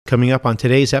coming up on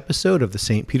today's episode of the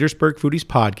St. Petersburg Foodies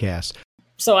Podcast.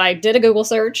 So I did a Google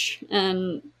search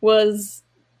and was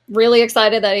really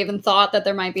excited that I even thought that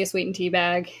there might be a sweetened tea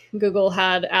bag. Google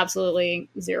had absolutely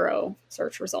zero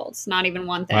search results. Not even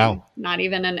one thing. Wow. Not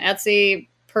even an Etsy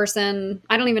person.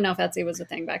 I don't even know if Etsy was a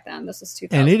thing back then. This was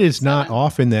 2000. And it is not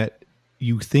often that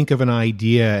you think of an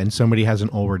idea and somebody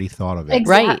hasn't already thought of it.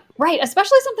 Exactly. Right.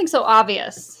 Especially something so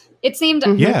obvious. It seemed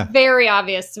very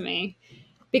obvious to me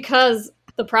because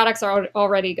the products are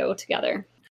already go together.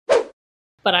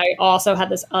 But I also had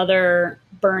this other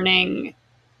burning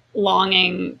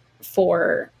longing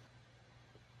for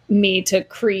me to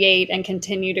create and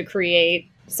continue to create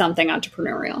something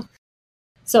entrepreneurial.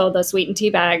 So the sweetened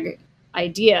tea bag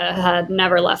idea had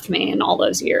never left me in all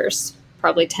those years,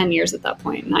 probably 10 years at that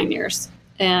point, 9 years.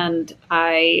 And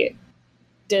I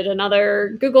did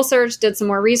another Google search, did some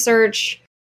more research,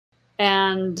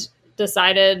 and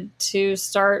decided to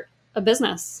start a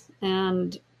business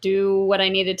and do what I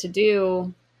needed to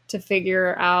do to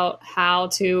figure out how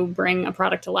to bring a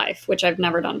product to life, which I've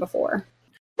never done before.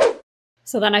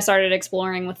 So then I started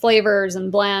exploring with flavors and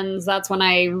blends. That's when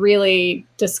I really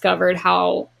discovered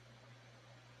how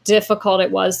difficult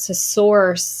it was to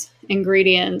source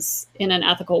ingredients in an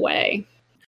ethical way.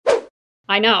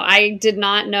 I know, I did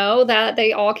not know that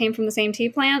they all came from the same tea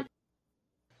plant.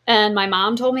 And my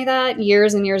mom told me that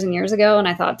years and years and years ago. And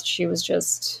I thought she was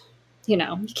just, you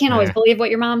can't always believe what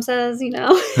your mom says, even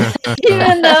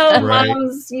though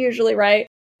mom's usually right.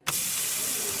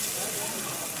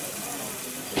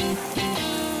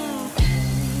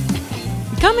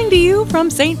 Coming to you from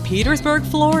St. Petersburg,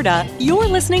 Florida, you're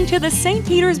listening to the St.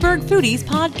 Petersburg Foodies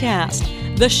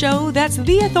Podcast, the show that's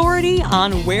the authority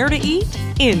on where to eat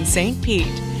in St. Pete.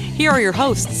 Here are your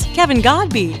hosts, Kevin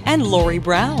Godby and Lori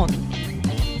Brown.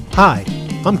 Hi,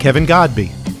 I'm Kevin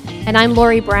Godby. And I'm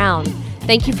Lori Brown.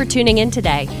 Thank you for tuning in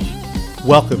today.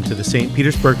 Welcome to the St.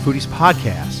 Petersburg Foodies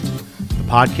Podcast, the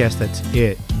podcast that's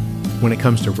it when it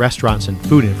comes to restaurants and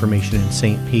food information in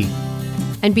St. Pete.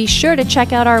 And be sure to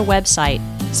check out our website,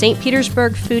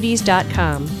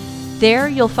 stpetersburgfoodies.com. There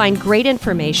you'll find great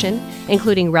information,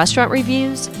 including restaurant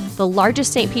reviews, the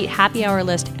largest St. Pete happy hour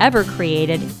list ever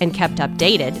created and kept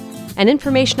updated, and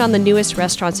information on the newest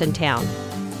restaurants in town.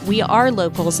 We are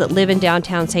locals that live in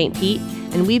downtown St. Pete,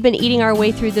 and we've been eating our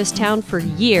way through this town for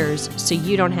years, so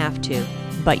you don't have to.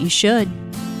 But you should.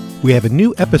 We have a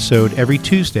new episode every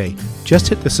Tuesday. Just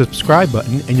hit the subscribe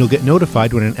button and you'll get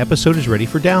notified when an episode is ready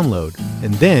for download.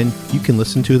 And then you can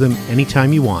listen to them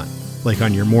anytime you want, like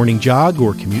on your morning jog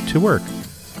or commute to work.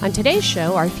 On today's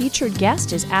show, our featured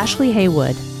guest is Ashley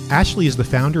Haywood. Ashley is the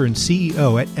founder and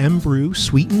CEO at M-Brew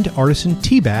Sweetened Artisan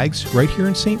Tea Bags right here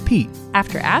in St. Pete.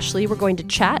 After Ashley, we're going to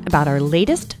chat about our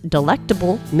latest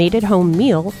delectable made-at-home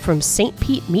meal from St.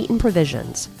 Pete Meat and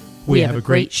Provisions. We have a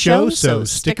great show, so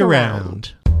stick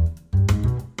around.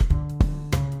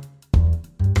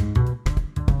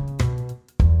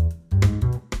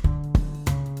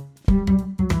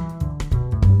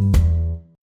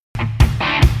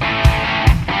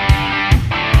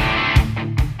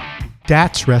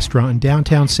 Dat's restaurant in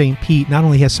downtown St. Pete not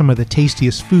only has some of the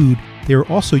tastiest food, they are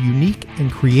also unique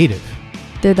and creative.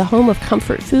 They're the home of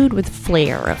comfort food with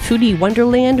flair, a foodie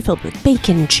wonderland filled with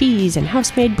bacon, cheese, and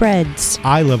house-made breads.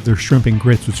 I love their shrimp and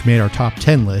grits, which made our top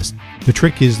 10 list. The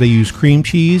trick is they use cream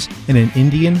cheese and an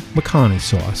Indian makhani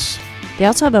sauce. They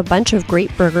also have a bunch of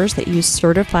great burgers that use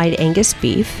certified Angus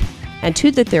beef. And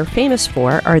two that they're famous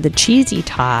for are the Cheesy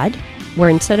Todd, where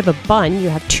instead of a bun, you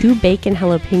have 2 bacon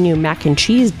jalapeno mac and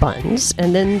cheese buns,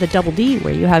 and then the Double D,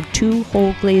 where you have 2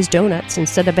 whole glazed donuts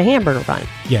instead of a hamburger bun.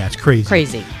 Yeah, it's crazy.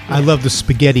 Crazy. I love the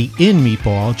spaghetti in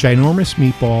meatball, ginormous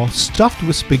meatball, stuffed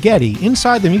with spaghetti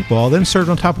inside the meatball, then served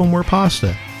on top of more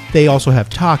pasta. They also have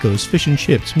tacos, fish and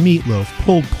chips, meatloaf,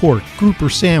 pulled pork, grouper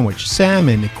sandwich,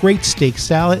 salmon, a great steak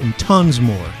salad, and tons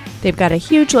more. They've got a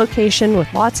huge location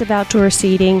with lots of outdoor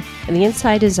seating, and the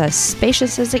inside is as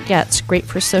spacious as it gets, great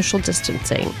for social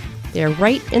distancing. They're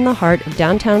right in the heart of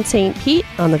downtown St. Pete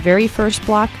on the very first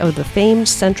block of the famed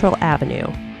Central Avenue,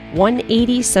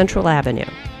 180 Central Avenue.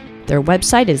 Their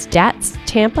website is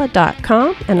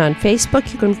datstampa.com, and on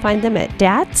Facebook you can find them at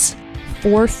Dats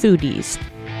for Foodies.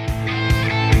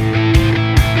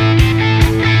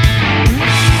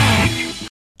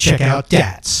 Check out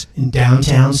Dats in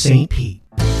downtown St. Pete.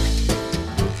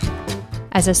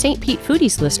 As a St. Pete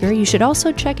Foodies listener, you should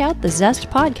also check out the Zest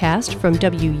podcast from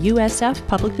WUSF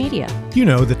Public Media. You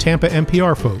know, the Tampa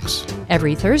NPR folks.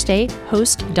 Every Thursday,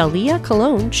 host Dalia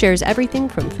Colon shares everything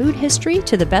from food history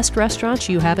to the best restaurants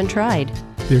you haven't tried.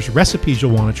 There's recipes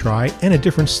you'll want to try and a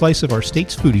different slice of our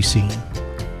state's foodie scene.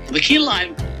 The key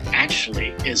lime actually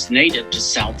is native to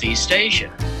Southeast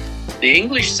Asia. The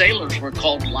English sailors were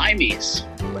called limeys.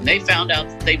 When they found out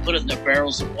that they put it in their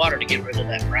barrels of water to get rid of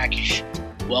that brackish,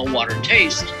 well-watered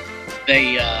taste,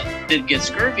 they didn't get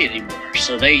scurvy anymore.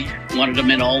 So they wanted them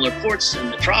in all their ports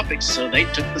in the tropics, so they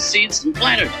took the seeds and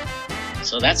planted them.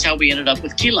 So that's how we ended up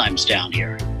with key limes down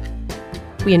here.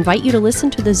 We invite you to listen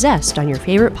to The Zest on your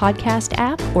favorite podcast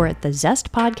app or at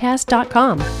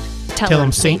thezestpodcast.com. Tell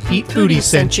them St. Pete Foodies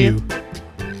sent you.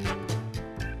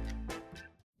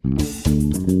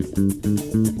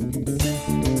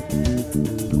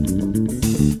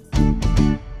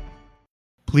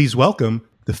 Please welcome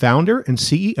the founder and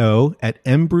CEO at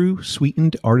Embrew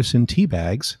Sweetened Artisan Tea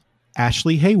Bags,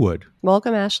 Ashley Haywood.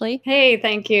 Welcome, Ashley. Hey,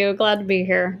 thank you. Glad to be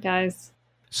here, guys.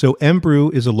 So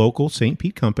Embrew is a local St.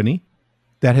 Pete company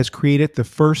that has created the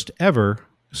first ever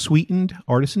sweetened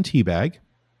artisan tea bag.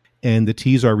 And the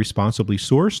teas are responsibly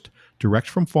sourced, direct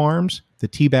from farms. The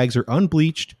tea bags are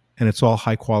unbleached, and it's all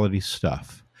high quality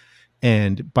stuff.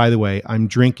 And by the way, I'm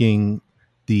drinking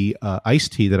the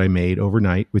iced tea that I made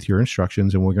overnight with your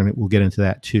instructions, and we'll get into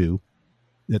that too.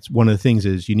 That's one of the things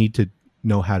is you need to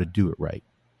know how to do it right.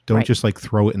 Don't just like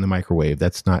throw it in the microwave.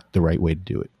 That's not the right way to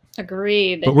do it.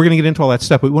 Agreed. But we're going to get into all that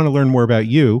stuff. But we want to learn more about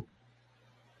you.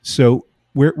 So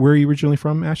where are you originally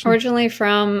from, Ashley? Originally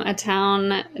from a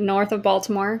town north of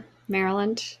Baltimore,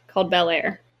 Maryland, called Bel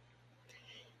Air.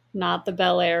 Not the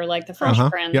Bel Air like the Fresh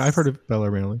Prince. Yeah, I've heard of Bel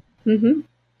Air, Maryland. Mm-hmm.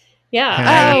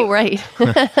 Yeah. Oh, right.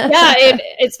 Yeah,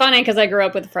 it's funny because I grew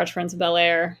up with the Fresh Prince of Bel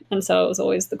Air, and so it was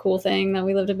always the cool thing that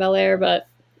we lived in Bel Air, but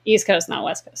East Coast, not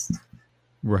West Coast.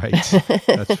 Right.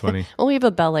 That's funny. Well, we have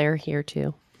a Bel Air here,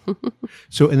 too.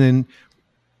 So, and then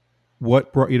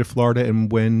what brought you to Florida,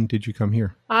 and when did you come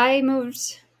here? I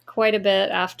moved quite a bit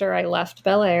after I left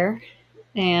Bel Air,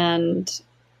 and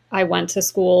I went to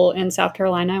school in South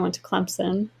Carolina. I went to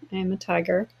Clemson. I am a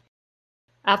Tiger.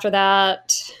 After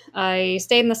that, I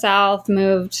stayed in the South,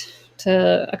 moved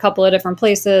to a couple of different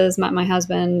places, met my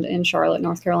husband in Charlotte,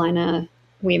 North Carolina.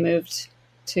 We moved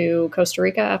to Costa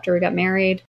Rica after we got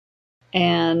married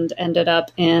and ended up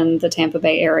in the Tampa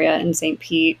Bay area in St.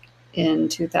 Pete in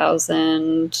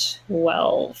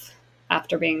 2012.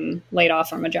 After being laid off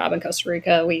from a job in Costa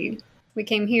Rica, we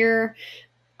came here.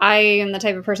 I am the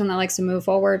type of person that likes to move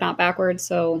forward, not backwards,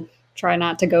 so try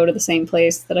not to go to the same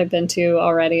place that I've been to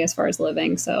already as far as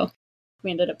living. So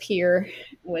we ended up here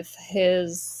with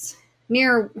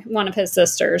near one of his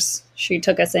sisters. She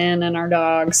took us in and our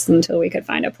dogs until we could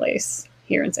find a place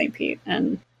here in St. Pete.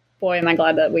 And boy, am I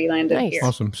glad that we landed here.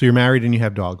 Awesome. So you're married and you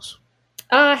have dogs?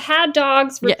 Had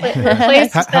dogs,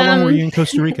 replaced them. How long were you in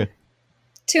Costa Rica?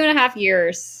 2.5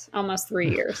 years, almost 3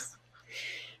 years.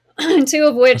 2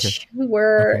 of which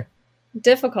were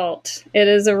difficult. It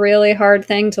is a really hard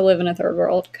thing to live in a third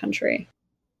world country.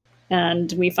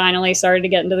 And we finally started to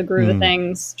get into the groove of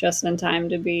things just in time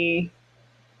to be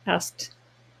asked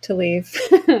to leave.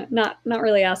 Not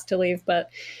really asked to leave, but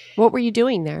what were you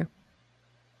doing there?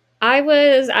 I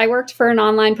worked for an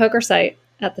online poker site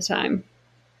at the time.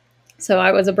 So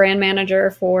I was a brand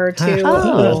manager for 2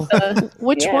 of the,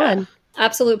 which one?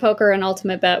 Absolute Poker and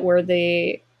Ultimate Bet were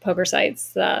the poker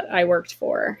sites that I worked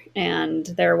for. And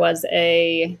there was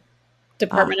a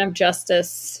Department of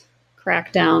Justice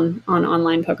crackdown on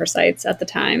online poker sites at the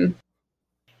time.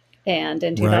 And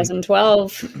in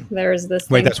 2012, there's this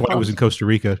thing. Wait, that's why I was in Costa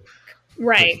Rica.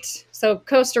 Right. So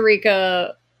Costa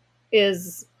Rica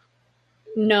is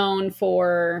known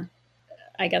for,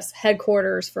 I guess,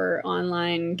 headquarters for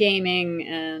online gaming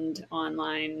and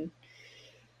online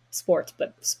sports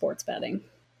betting.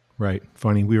 Right.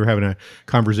 Funny. We were having a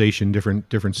conversation,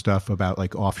 different stuff about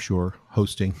like offshore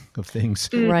hosting of things.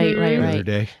 Right. The other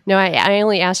day. No, I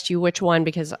only asked you which one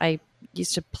because I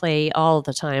used to play all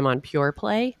the time on Pure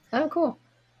Play. Oh, cool.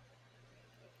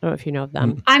 I don't know if you know of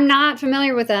them. I'm not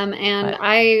familiar with them, and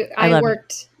I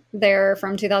worked there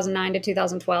from 2009 to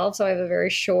 2012, so I have a very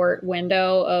short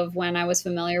window of when I was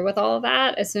familiar with all of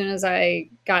that. As soon as I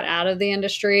got out of the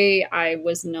industry, I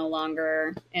was no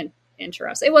longer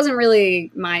interested. It wasn't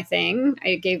really my thing.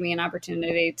 It gave me an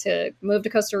opportunity to move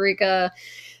to Costa Rica,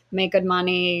 make good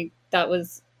money that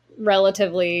was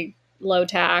relatively low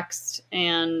taxed,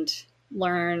 and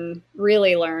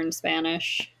really learn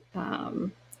Spanish,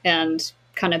 and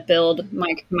kind of build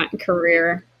my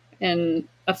career in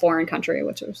a foreign country,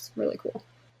 which was really cool.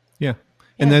 Yeah.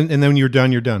 And then when you're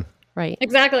done. Right.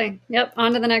 Exactly. Yep.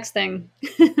 On to the next thing.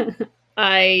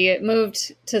 I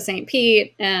moved to St.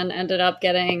 Pete and ended up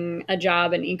getting a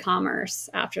job in e-commerce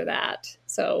after that.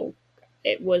 So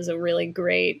it was a really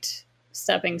great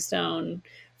stepping stone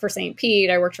for St. Pete.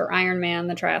 I worked for Ironman,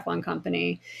 the triathlon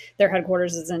company. Their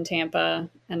headquarters is in Tampa,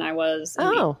 and I was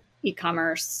an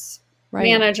e-commerce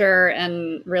manager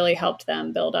and really helped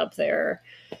them build up their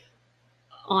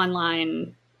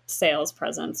online sales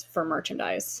presence for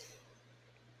merchandise.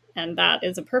 And that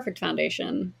is a perfect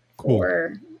foundation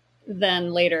for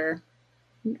then later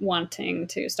wanting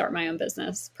to start my own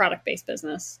business, product-based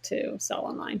business to sell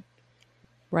online.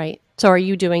 Right. So are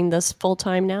you doing this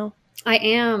full-time now? I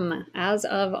am. As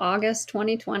of August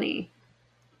 2020,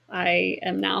 I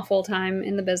am now full-time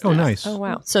in the business. Oh, nice. Oh,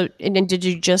 wow. So, and then did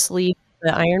you just leave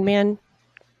the Ironman?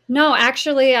 No,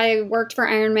 actually, I worked for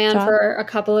Ironman for a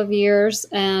couple of years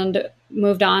and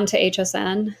moved on to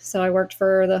HSN. So I worked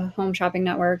for the Home Shopping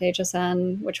Network,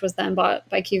 HSN, which was then bought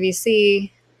by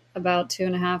QVC about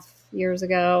 2.5 years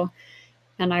ago.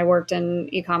 And I worked in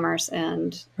e-commerce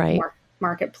and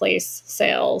marketplace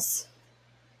sales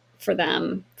for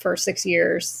them for 6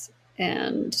 years,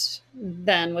 and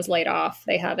then was laid off.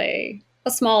 They had a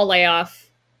small layoff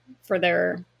for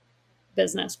their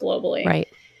business globally. Right.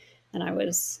 And I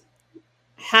was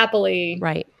happily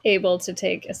able to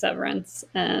take a severance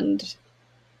and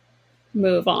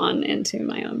move on into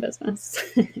my own business.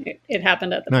 It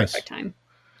happened at the perfect time.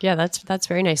 Yeah, that's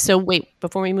very nice. So wait,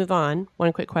 before we move on,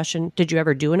 one quick question. Did you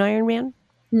ever do an Ironman?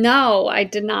 No, I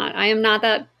did not. I am not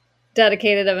that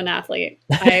dedicated of an athlete.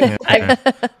 I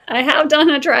have done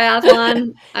a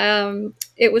triathlon.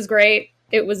 It was great.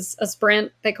 It was a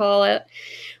sprint, they call it,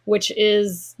 which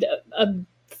is a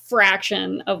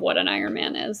fraction of what an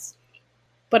Ironman is.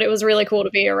 But it was really cool to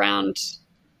be around.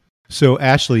 So,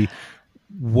 Ashley,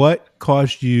 what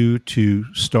caused you to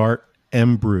start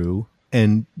Embrew,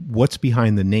 and what's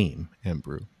behind the name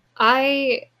Embrew?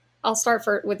 I'll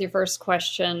start with your first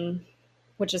question,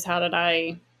 which is how did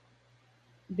I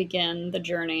begin the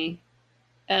journey?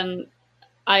 And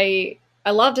I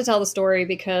love to tell the story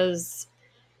because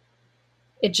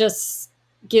it just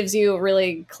gives you a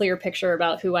really clear picture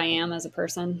about who I am as a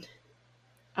person.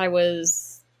 I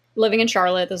was living in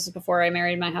Charlotte. This was before I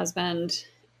married my husband,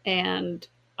 and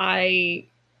I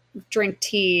drink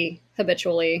tea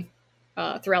habitually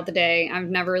throughout the day. I've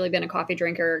never really been a coffee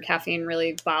drinker. Caffeine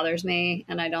really bothers me,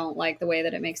 and I don't like the way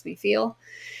that it makes me feel.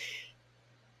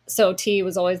 So tea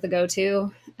was always the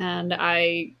go-to, and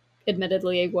I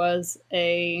admittedly was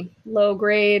a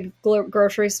low-grade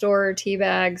grocery store tea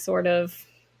bag sort of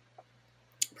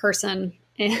person,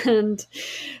 and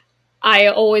I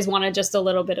always wanted just a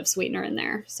little bit of sweetener in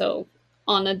there. So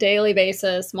on a daily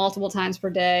basis, multiple times per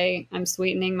day, I'm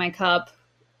sweetening my cup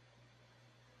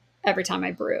every time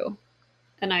I brew.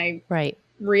 And I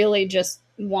really just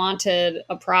wanted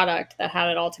a product that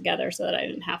had it all together so that I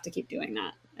didn't have to keep doing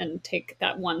that and take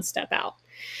that one step out.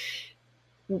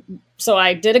 So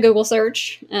I did a Google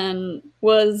search and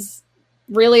was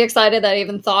really excited that I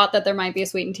even thought that there might be a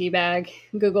sweetened tea bag.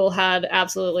 Google had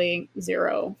absolutely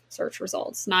zero search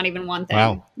results. Not even one thing.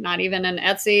 Wow. Not even an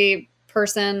Etsy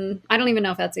person. I don't even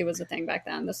know if Etsy was a thing back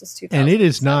then. This was 2000. And it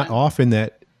is not often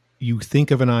that you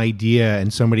think of an idea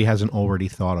and somebody hasn't already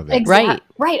thought of it. Exactly.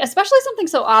 Right. Especially something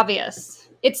so obvious.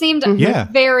 It seemed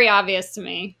very obvious to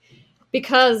me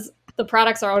because the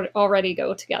products already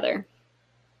go together.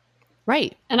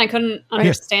 Right. And I couldn't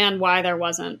understand why there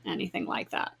wasn't anything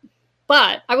like that.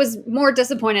 But I was more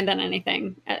disappointed than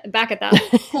anything. Back at that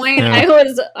point, I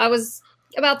was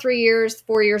about 4 years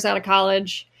out of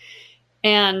college,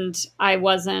 and I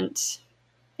wasn't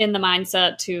in the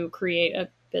mindset to create a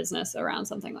business around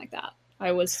something like that.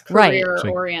 I was career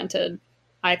oriented.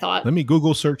 I thought, let me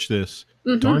Google search this.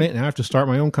 Darn it, and I have to start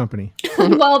my own company.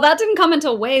 Well, that didn't come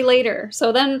until way later.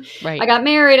 So then I got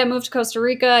married. I moved to Costa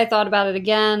Rica. I thought about it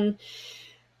again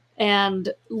and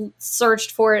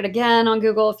searched for it again on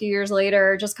Google a few years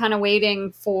later, just kind of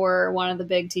waiting for one of the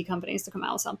big tea companies to come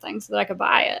out with something so that I could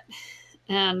buy it.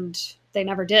 And they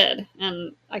never did.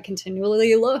 And I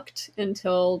continually looked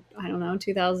until,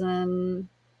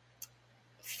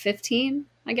 2015,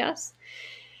 I guess.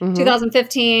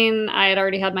 2015, I had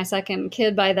already had my second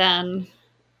kid by then.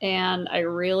 And I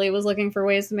really was looking for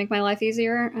ways to make my life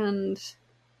easier and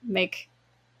make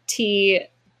tea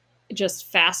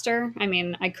just faster. I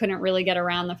mean, I couldn't really get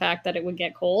around the fact that it would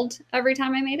get cold every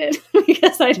time I made it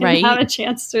because I didn't have a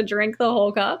chance to drink the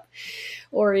whole cup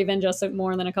or even just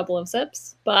more than a couple of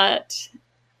sips. But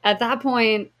at that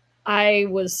point, I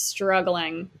was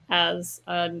struggling as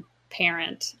a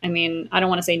parent. I mean, I don't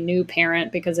want to say new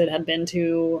parent because it had been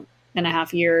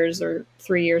 2.5 years or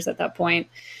 3 years at that point.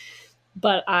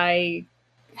 But I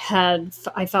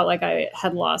felt like I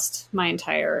had lost my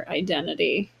entire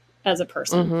identity as a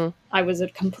person. I was a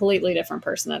completely different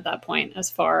person at that point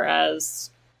as far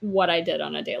as what I did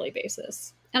on a daily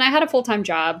basis. And I had a full-time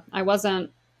job. I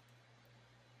wasn't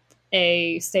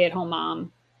a stay-at-home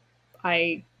mom.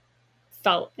 I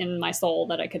felt in my soul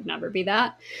that I could never be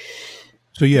that.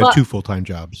 So you have 2 full-time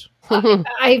jobs.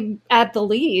 I at the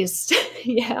least.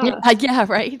 Yeah. Yeah,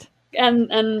 right.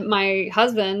 And my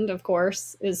husband, of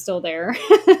course, is still there,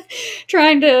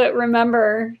 trying to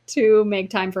remember to make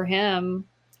time for him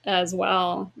as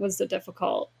well was a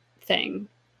difficult thing.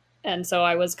 And so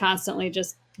I was constantly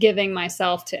just giving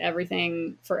myself to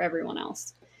everything for everyone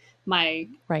else. My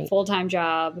full-time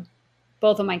job,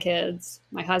 both of my kids,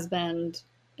 my husband,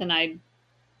 and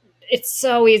it's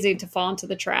so easy to fall into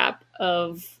the trap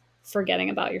of forgetting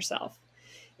about yourself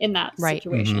in that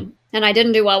situation. Mm-hmm. And I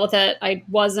didn't do well with it. I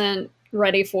wasn't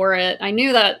ready for it. I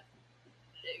knew that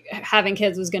having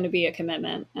kids was going to be a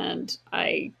commitment, and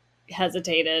I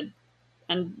hesitated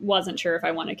and wasn't sure if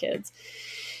I wanted kids.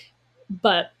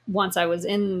 But once I was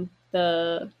in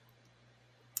the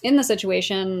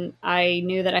situation, I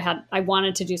knew that I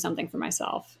wanted to do something for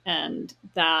myself. And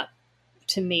that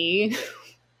to me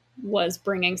was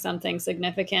bringing something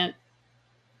significant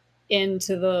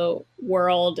into the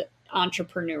world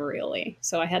entrepreneurially.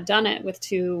 So I had done it with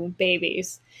 2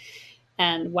 babies,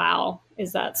 and wow,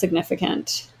 is that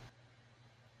significant?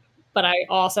 But I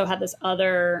also had this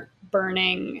other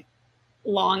burning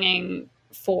longing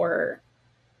for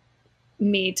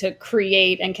me to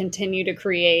create and continue to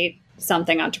create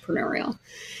something entrepreneurial.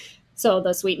 So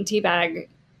the Sweetened Tea Bag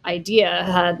idea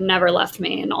had never left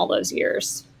me in all those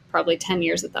years, probably 10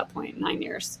 years at that point, 9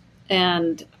 years.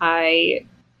 And I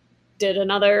did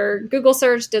another Google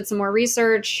search, did some more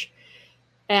research,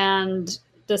 and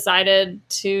decided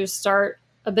to start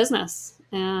a business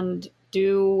and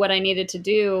do what I needed to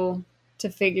do to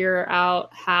figure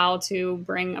out how to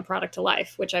bring a product to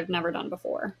life, which I've never done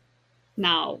before.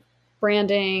 Now,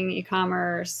 branding,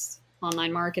 e-commerce,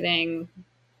 online marketing,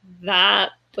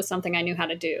 that was something I knew how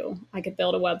to do. I could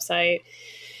build a website.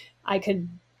 I could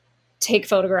take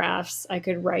photographs. I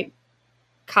could write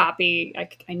copy.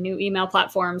 I knew email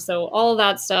platforms. So all of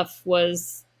that stuff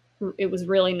was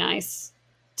really nice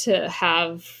to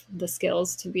have the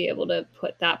skills to be able to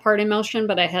put that part in motion,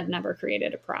 but I had never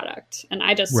created a product. And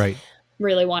I just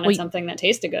really wanted something that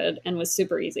tasted good and was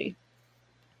super easy.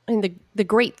 And the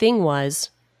great thing was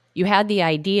you had the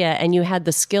idea and you had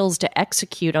the skills to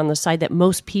execute on the side that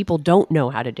most people don't know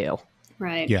how to do.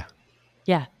 Right. Yeah.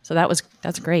 Yeah. So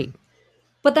that's great.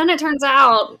 But then it turns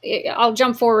out, I'll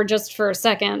jump forward just for a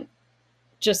second,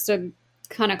 just to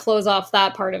kind of close off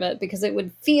that part of it, because it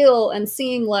would feel and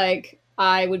seem like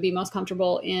I would be most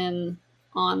comfortable in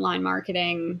online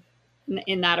marketing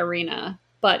in that arena.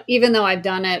 But even though I've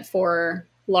done it for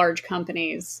large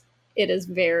companies, it is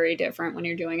very different when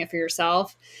you're doing it for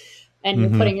yourself and you're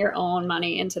putting your own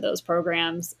money into those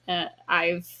programs.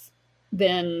 I've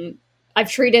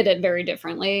treated it very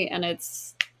differently, and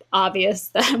it's obvious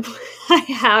that I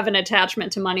have an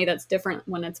attachment to money that's different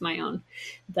when it's my own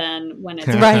than when it's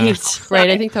right.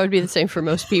 I think that would be the same for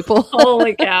most people.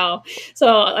 Holy cow.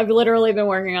 So I've literally been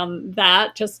working on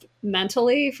that just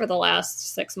mentally for the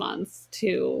last 6 months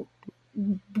to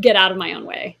get out of my own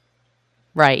way.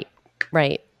 Right.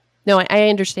 No, I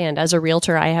understand. As a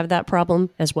realtor, I have that problem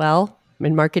as well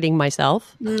in marketing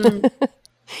myself.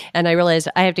 And I realized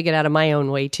I have to get out of my own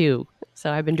way too.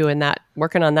 So I've been doing that,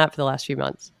 working on that for the last few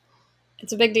months.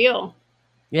 It's a big deal.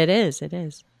 It is.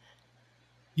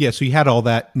 Yeah, so you had all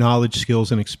that knowledge,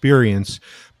 skills, and experience,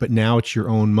 but now it's your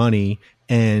own money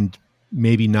and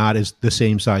maybe not as the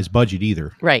same size budget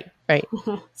either. Right.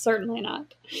 Certainly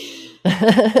not.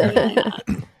 Certainly not.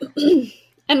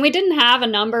 And we didn't have a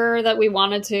number that we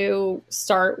wanted to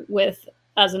start with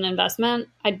as an investment.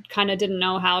 I kind of didn't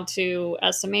know how to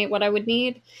estimate what I would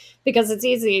need, because it's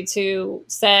easy to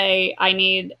say I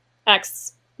need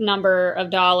X number of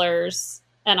dollars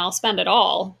and I'll spend it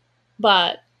all.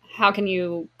 But how can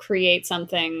you create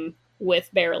something with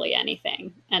barely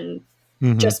anything and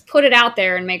just put it out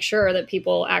there and make sure that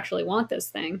people actually want this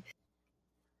thing?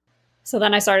 So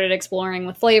then I started exploring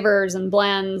with flavors and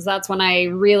blends. That's when I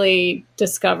really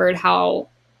discovered how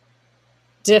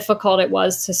difficult it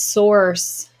was to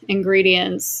source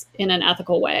ingredients in an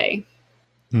ethical way.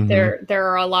 There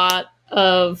are a lot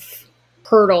of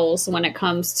hurdles when it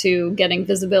comes to getting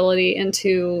visibility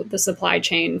into the supply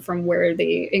chain from where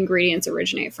the ingredients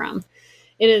originate from.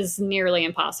 It is nearly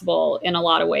impossible in a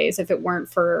lot of ways if it weren't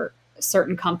for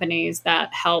certain companies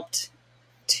that helped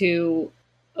to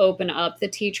open up the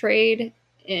tea trade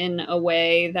in a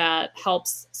way that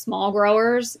helps small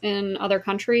growers in other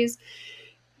countries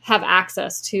have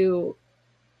access to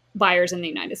buyers in the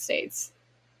United States.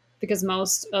 Because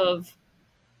most of...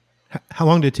 How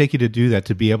long did it take you to do that,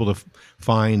 to be able to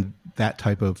find that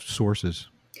type of sources?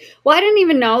 Well, I didn't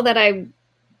even know that I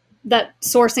that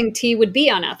sourcing tea would be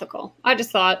unethical. I just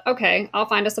thought, okay, I'll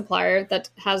find a supplier that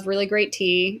has really great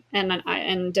tea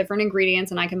and different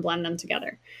ingredients, and I can blend them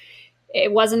together.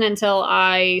 It wasn't until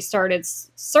I started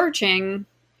searching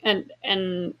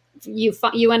and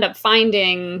you end up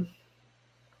finding.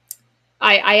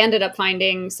 I ended up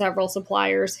finding several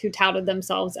suppliers who touted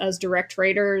themselves as direct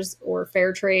traders or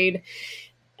fair trade,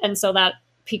 and so that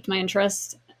piqued my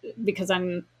interest because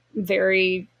I'm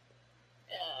very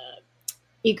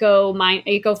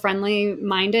eco-friendly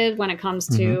minded when it comes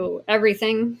to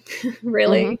everything,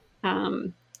 really.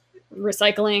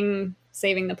 Recycling,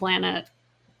 saving the planet,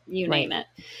 you name it.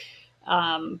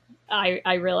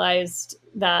 I realized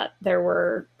that there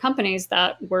were companies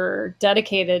that were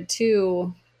dedicated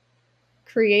to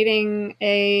creating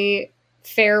a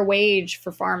fair wage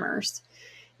for farmers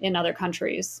in other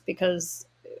countries, because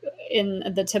in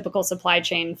the typical supply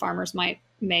chain, farmers might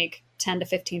make 10 to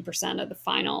 15% of the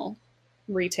final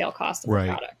retail cost of the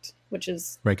product, which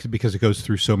is because it goes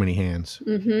through so many hands.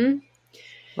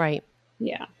 Right.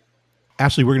 Yeah.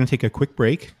 Ashley, we're going to take a quick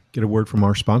break, get a word from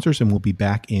our sponsors, and we'll be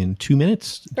back in 2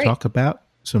 minutes to talk about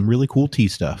some really cool tea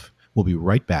stuff. We'll be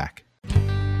right back.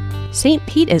 St.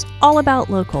 Pete is all about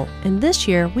local, and this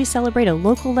year we celebrate a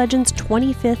local legend's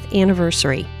 25th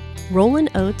anniversary. Rollin'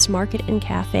 Oats Market and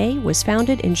Cafe was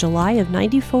founded in July of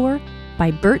 '94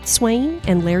 by Bert Swain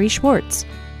and Larry Schwartz.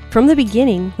 From the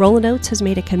beginning, Rollin' Oats has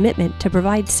made a commitment to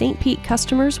provide St. Pete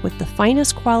customers with the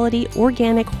finest quality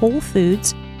organic whole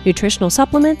foods, nutritional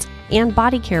supplements, and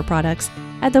body care products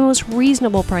at the most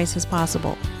reasonable prices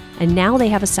possible. And now they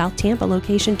have a South Tampa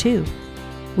location too.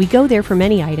 We go there for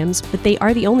many items, but they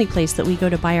are the only place that we go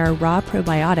to buy our raw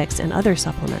probiotics and other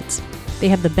supplements. They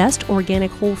have the best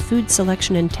organic whole food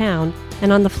selection in town,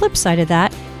 and on the flip side of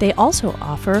that, they also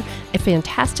offer a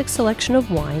fantastic selection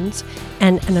of wines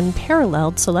and an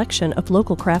unparalleled selection of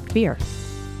local craft beer.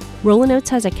 Rollin' Oats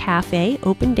has a cafe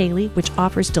open daily which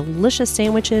offers delicious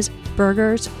sandwiches,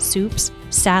 burgers, soups,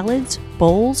 salads,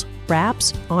 bowls,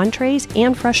 wraps, entrees,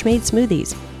 and fresh-made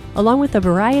smoothies, along with a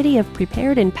variety of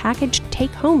prepared and packaged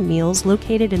take-home meals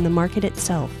located in the market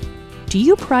itself. Do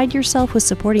you pride yourself with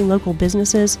supporting local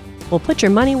businesses? Well, put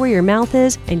your money where your mouth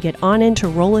is and get on into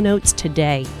Rollin' Oats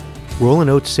today. Rollin'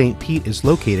 Oats St. Pete is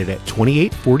located at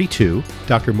 2842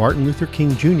 Dr. Martin Luther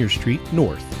King Jr. Street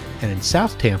North. And in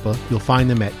South Tampa, you'll find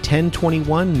them at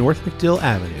 1021 North McDill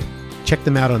Avenue. Check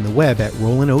them out on the web at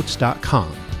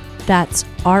rollinoats.com. That's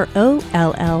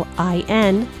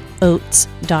ROLLIN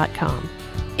oats.com.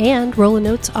 And Rollin'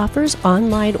 Oats offers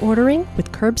online ordering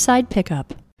with curbside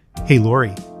pickup. Hey,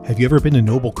 Lori, have you ever been to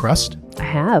Noble Crust? I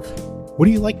have. What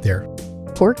do you like there?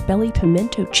 Pork belly,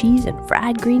 pimento cheese, and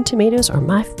fried green tomatoes are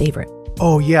my favorite.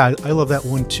 Oh, yeah, I love that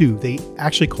one too. They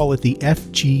actually call it the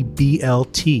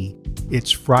FGBLT. It's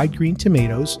fried green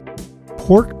tomatoes,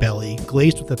 pork belly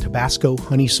glazed with a Tabasco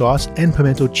honey sauce and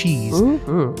pimento cheese.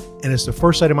 And it's the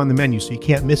first item on the menu, so you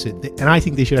can't miss it. And I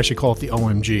think they should actually call it the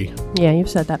OMG. Yeah, you've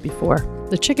said that before.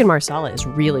 The chicken marsala is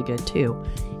really good too.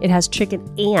 It has chicken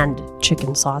and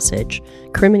chicken sausage,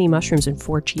 criminy mushrooms, and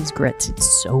 4 cheese grits. It's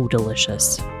so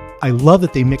delicious. I love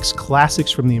that they mix classics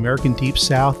from the American Deep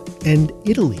South and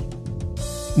Italy.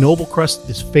 Noble Crust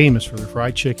is famous for their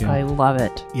fried chicken. I love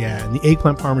it. Yeah, and the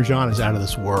eggplant parmesan is out of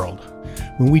this world.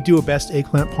 When we do a best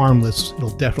eggplant parm list,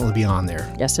 it'll definitely be on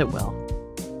there. Yes, it will.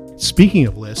 Speaking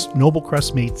of lists, Noble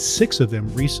Crust made 6 of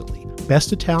them recently.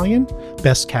 Best Italian,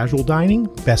 Best Casual Dining,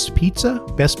 Best Pizza,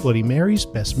 Best Bloody Marys,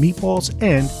 Best Meatballs,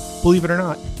 and, believe it or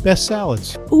not, Best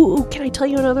Salads. Ooh, can I tell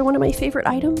you another one of my favorite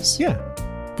items? Yeah.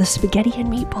 The spaghetti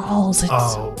and meatballs.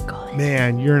 It's so good.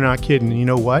 Man, you're not kidding. You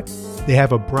know what? They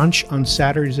have a brunch on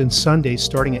Saturdays and Sundays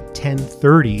starting at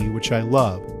 10:30, which I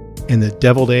love. And the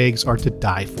deviled eggs are to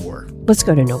die for. Let's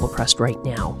go to Noble Crust right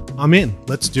now. I'm in.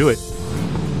 Let's do it.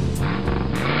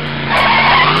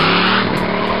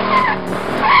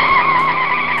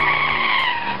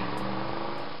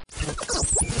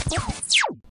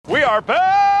 We are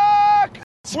back!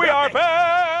 We are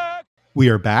back! We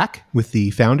are back with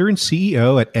the founder and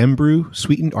CEO at Embrew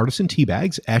Sweetened Artisan Tea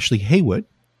Bags, Ashley Haywood.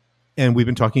 And we've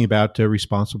been talking about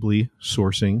responsibly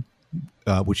sourcing,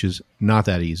 which is not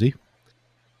that easy.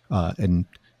 And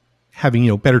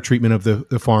having, better treatment of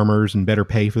the farmers and better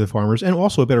pay for the farmers and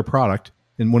also a better product.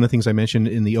 And one of the things I mentioned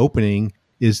in the opening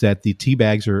is that the tea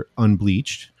bags are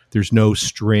unbleached. There's no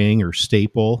string or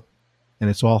staple, and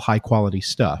it's all high quality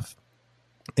stuff.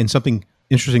 And something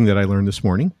interesting that I learned this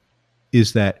morning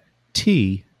is that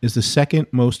tea is the second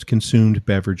most consumed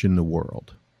beverage in the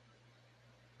world.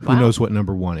 Wow. Who knows what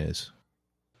number 1 is?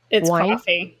 It's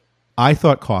coffee. I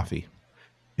thought coffee.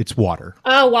 It's water.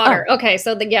 Oh, water. Oh. Okay,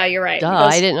 so yeah, you're right. Duh,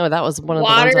 I didn't know that was one of the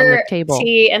ones on the table. Water,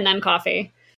 tea, and then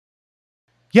coffee.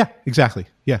 Yeah, exactly.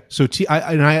 Yeah. So tea,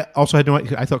 I also had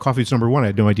I thought coffee was number one. I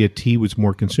had no idea tea was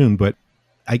more consumed, but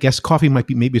I guess coffee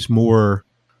maybe it's more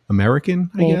American,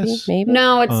 I guess. Maybe.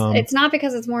 No, it's not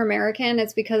because it's more American.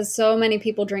 It's because so many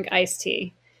people drink iced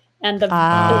tea. And the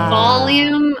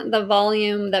volume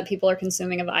that people are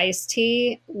consuming of iced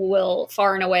tea will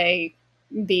far and away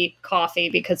beat coffee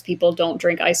because people don't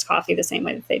drink iced coffee the same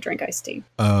way that they drink iced tea.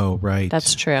 Oh, right.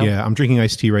 That's true. Yeah, I'm drinking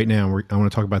iced tea right now. I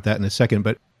want to talk about that in a second,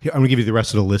 but here, I'm going to give you the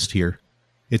rest of the list here.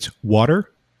 It's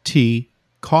water, tea,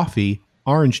 coffee,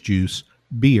 orange juice,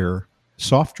 beer,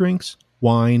 soft drinks,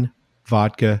 wine,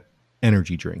 vodka,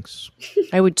 energy drinks.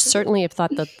 I would certainly have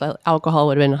thought that the alcohol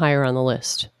would have been higher on the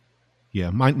list.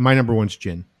 Yeah, my number one's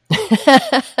gin.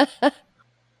 It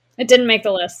didn't make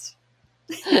the list.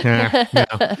 No.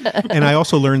 And I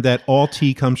also learned that all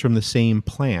tea comes from the same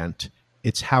plant.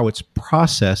 It's how it's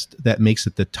processed that makes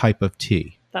it the type of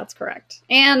tea. That's correct.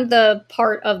 And the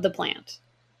part of the plant.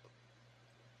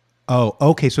 Oh,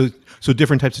 okay. So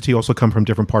different types of tea also come from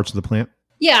different parts of the plant?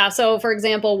 Yeah. So, for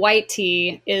example, white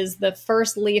tea is the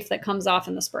first leaf that comes off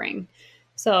in the spring.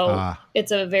 So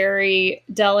it's a very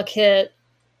delicate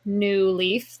new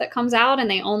leaf that comes out, and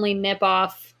they only nip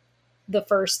off the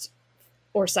first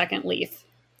or second leaf.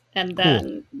 And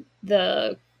then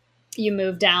you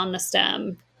move down the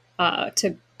stem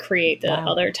to create the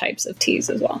other types of teas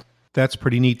as well. That's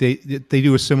pretty neat. They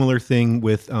do a similar thing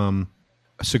with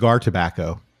cigar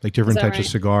tobacco. Like different types of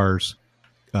cigars,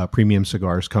 premium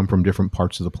cigars come from different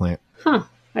parts of the plant. Huh.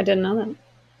 I didn't know that.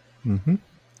 Mm-hmm.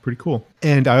 Pretty cool.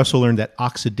 And I also learned that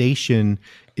oxidation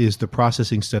is the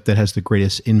processing step that has the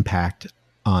greatest impact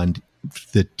on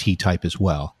the tea type as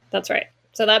well. That's right.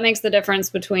 So that makes the difference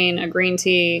between a green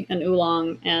tea, an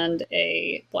oolong, and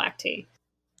a black tea.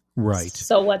 Right.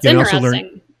 So what's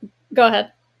interesting... Go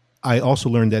ahead. I also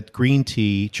learned that green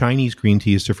tea, Chinese green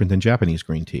tea, is different than Japanese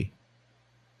green tea.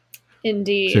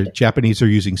 Indeed. So Japanese are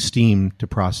using steam to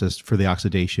process for the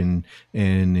oxidation,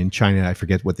 and in China, I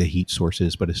forget what the heat source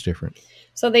is, but it's different.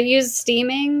 So they use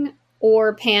steaming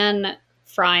or pan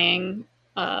frying,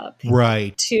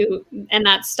 right? And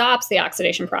that stops the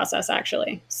oxidation process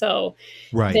actually. So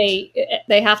right.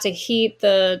 they have to heat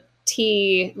the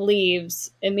tea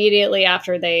leaves immediately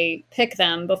after they pick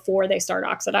them before they start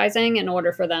oxidizing in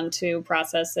order for them to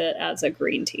process it as a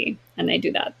green tea, and they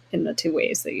do that in the two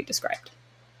ways that you described.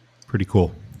 Pretty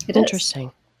cool.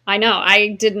 Interesting. I know. I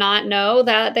did not know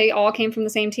that they all came from the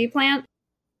same tea plant.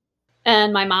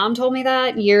 And my mom told me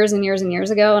that years and years and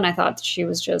years ago. And I thought that she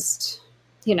was just,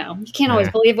 you can't always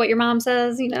believe what your mom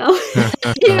says, even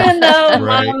though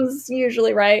mom's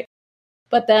usually right.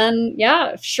 But then,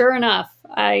 yeah, sure enough,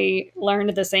 I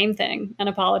learned the same thing and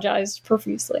apologized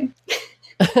profusely.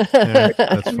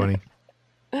 That's funny.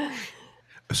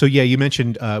 So, yeah, you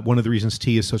mentioned one of the reasons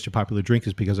tea is such a popular drink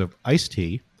is because of iced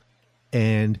tea.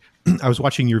 And I was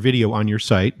watching your video on your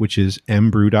site, which is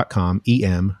embrew.com,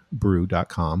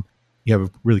 embrew.com. You have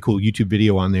a really cool YouTube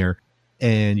video on there.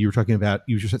 And you were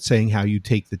just saying how you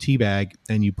take the tea bag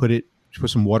and you put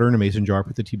some water in a mason jar,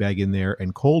 put the tea bag in there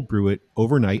and cold brew it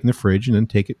overnight in the fridge and then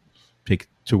take it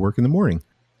to work in the morning.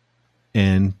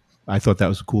 And I thought that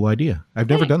was a cool idea. I've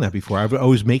never done that before. I would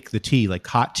always make the tea like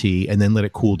hot tea and then let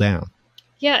it cool down.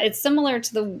 Yeah, it's similar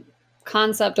to the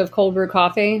concept of cold brew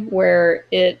coffee where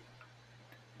it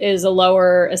is a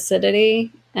lower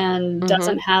acidity and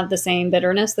doesn't have the same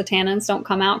bitterness. The tannins don't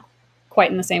come out quite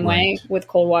in the same way with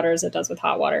cold water as it does with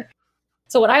hot water.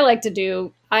 So what I like to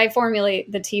do, I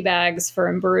formulate the tea bags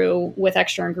for Embrew with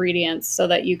extra ingredients so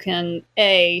that you can,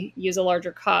 use a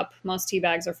larger cup. Most tea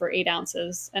bags are for 8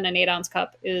 ounces, and an 8-ounce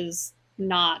cup is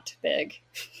not big.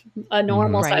 A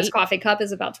normal size coffee cup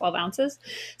is about 12 ounces.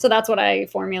 So that's what I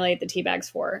formulate the tea bags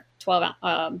for, for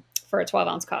a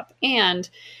 12-ounce cup. And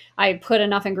I put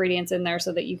enough ingredients in there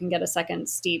so that you can get a second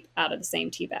steep out of the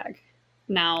same tea bag.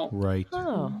 Now,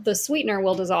 the sweetener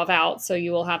will dissolve out, so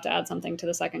you will have to add something to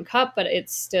the second cup, but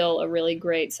it's still a really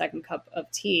great second cup of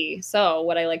tea. So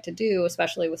what I like to do,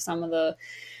 especially with some of the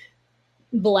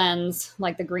blends,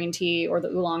 like the green tea or the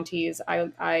oolong teas,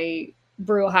 I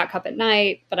brew a hot cup at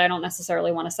night, but I don't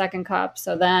necessarily want a second cup.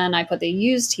 So then I put the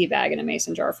used tea bag in a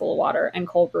mason jar full of water and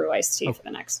cold brew iced tea for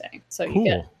the next day. So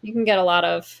you can get a lot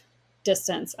of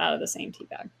distance out of the same tea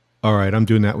bag. All right, I'm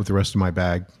doing that with the rest of my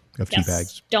bag of tea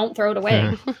bags. Don't throw it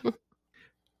away.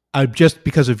 Just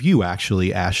because of you,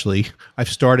 actually, Ashley, I've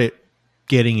started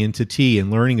getting into tea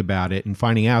and learning about it and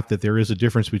finding out that there is a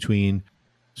difference between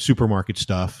supermarket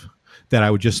stuff that I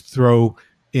would just throw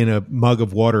in a mug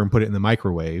of water and put it in the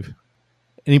microwave.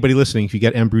 Anybody listening, if you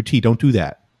get Embrew tea, don't do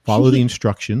that. Follow the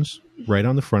instructions right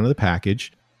on the front of the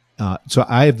package. So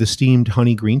I have the steamed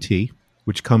honey green tea,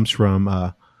 which comes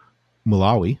from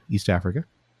Malawi, East Africa.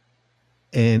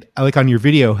 And I like on your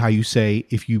video how you say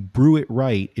if you brew it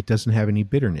right, it doesn't have any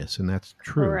bitterness, and that's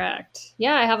true. Correct.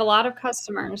 Yeah, I have a lot of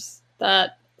customers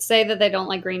that say that they don't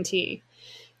like green tea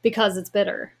because it's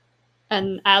bitter.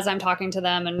 And as I'm talking to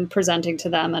them and presenting to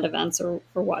them at events or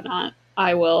whatnot,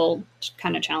 I will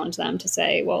kind of challenge them to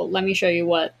say, well, let me show you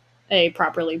what a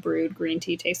properly brewed green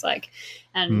tea tastes like.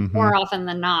 And more often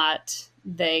than not,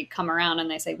 they come around and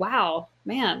they say, wow,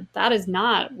 man, that is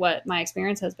not what my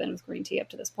experience has been with green tea up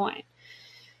to this point.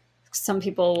 Some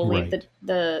people will leave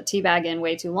the tea bag in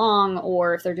way too long,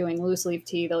 or if they're doing loose leaf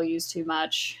tea, they'll use too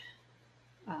much,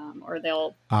 or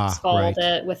they'll scald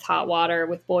it with hot water,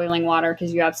 with boiling water,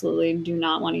 because you absolutely do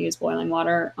not want to use boiling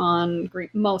water on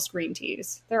most green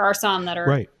teas. There are some that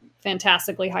are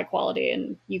fantastically high quality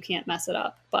and you can't mess it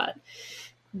up, but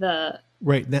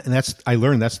and I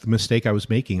learned that's the mistake I was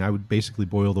making. I would basically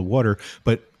boil the water,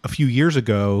 but a few years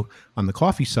ago on the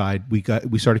coffee side,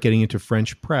 we started getting into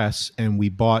French press, and we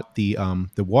bought the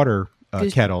water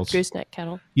kettles, gooseneck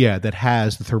kettle, that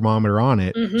has the thermometer on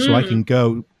it, so I can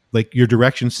go like your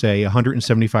directions say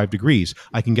 175 degrees.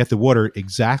 I can get the water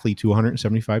exactly to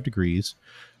 175 degrees.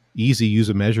 Easy, use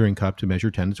a measuring cup to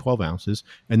measure 10 to 12 ounces,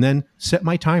 and then set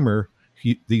my timer.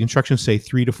 The instructions say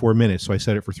 3 to 4 minutes, so I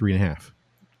set it for 3.5.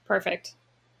 Perfect.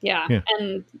 Yeah.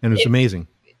 And it's amazing.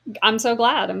 I'm so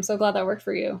glad that worked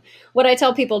for you. What I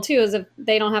tell people too is if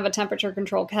they don't have a temperature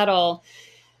control kettle,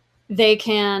 they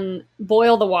can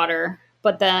boil the water,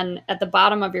 but then at the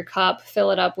bottom of your cup,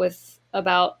 fill it up with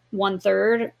about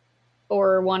 1/3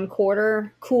 or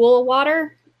 1/4 cool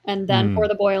water, and then pour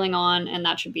the boiling on, and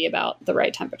that should be about the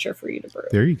right temperature for you to brew.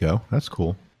 There you go. That's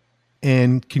cool.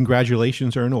 And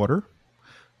congratulations are in order.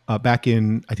 Back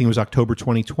in, I think it was October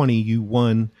 2020, you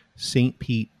won St.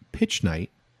 Pete Pitch Night,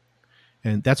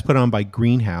 and that's put on by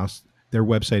Greenhouse. Their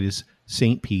website is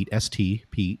St. Pete,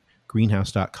 Pete,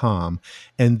 greenhouse.com,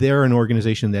 and they're an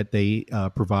organization that they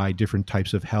provide different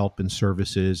types of help and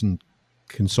services and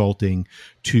consulting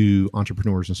to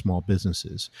entrepreneurs and small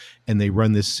businesses. And they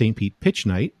run this St. Pete Pitch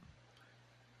Night,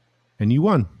 and you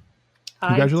won.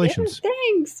 Congratulations.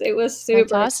 Thanks. It was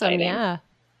super awesome. exciting. Yeah.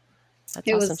 That's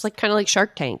awesome. It's like kind of like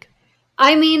Shark Tank.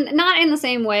 I mean, not in the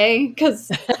same way, because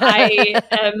I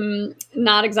am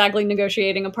not exactly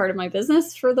negotiating a part of my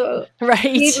business for the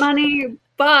seed money.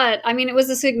 But I mean, it was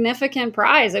a significant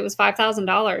prize. It was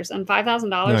 $5,000, and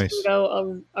 $5,000 can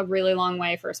go a really long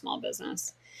way for a small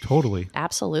business. Totally,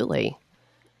 absolutely.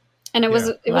 And it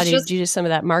was just, did you do some of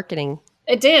that marketing?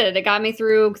 It did. It got me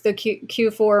through the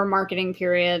Q4 marketing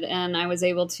period, and I was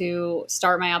able to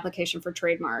start my application for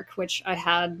trademark, which I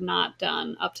had not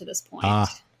done up to this point.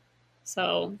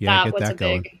 So that was a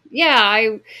big,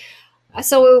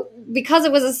 so because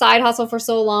it was a side hustle for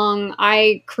so long,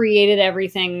 I created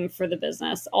everything for the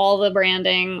business, all the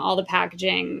branding, all the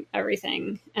packaging,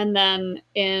 everything. And then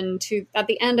at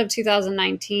the end of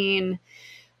 2019,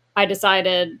 I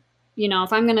decided,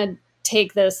 if I'm going to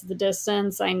take this the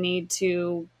distance, I need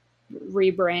to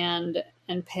rebrand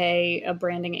and pay a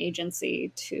branding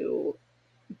agency to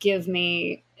give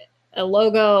me a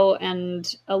logo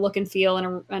and a look and feel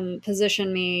and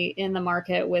position me in the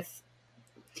market with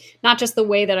not just the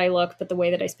way that I look, but the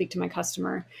way that I speak to my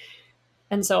customer.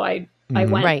 And so I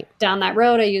went down that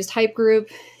road. I used Hype Group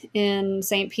in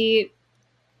St. Pete.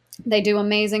 They do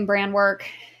amazing brand work,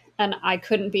 and I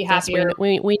couldn't be happier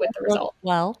with the result.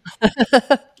 Well,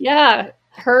 yeah,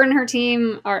 her and her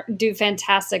team do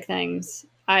fantastic things.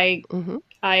 I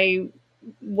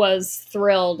was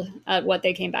thrilled at what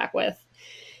they came back with.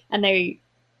 And they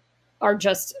are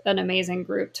just an amazing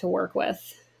group to work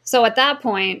with. So at that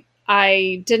point,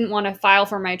 I didn't want to file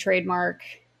for my trademark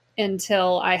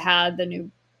until I had the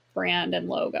new brand and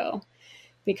logo,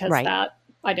 because that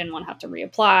I didn't want to have to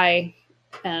reapply,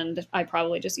 and I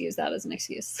probably just used that as an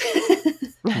excuse.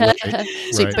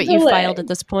 But you filed at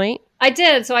this point? I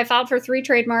did. So I filed for 3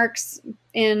 trademarks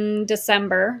in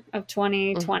December of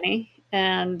 2020,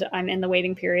 and I'm in the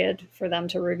waiting period for them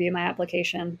to review my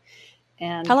application.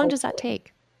 And how long does that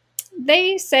take?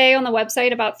 They say on the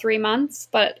website about 3 months,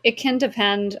 but it can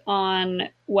depend on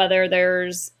whether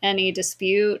there's any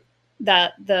dispute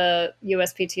that the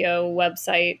USPTO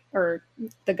website or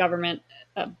the government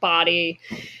body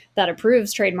that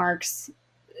approves trademarks,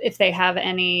 if they have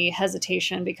any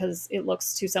hesitation because it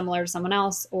looks too similar to someone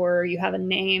else, or you have a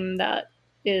name that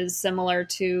is similar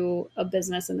to a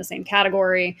business in the same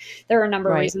category. There are a number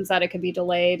of reasons that it could be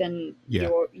delayed, and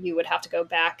you would have to go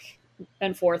back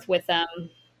and forth with them.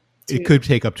 It could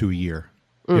take up to a year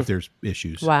if there's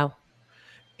issues. Wow.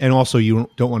 And also you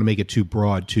don't want to make it too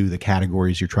broad to the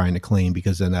categories you're trying to claim,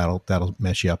 because then that'll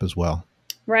mess you up as well.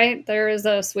 right? There is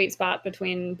a sweet spot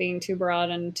between being too broad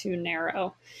and too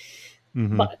narrow.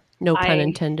 Mm-hmm. But no pun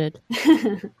intended.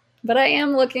 But I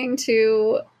am looking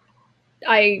to,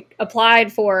 I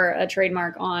applied for a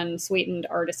trademark on sweetened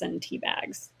artisan tea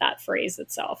bags, that phrase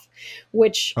itself,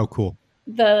 which cool.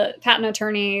 The patent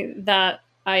attorney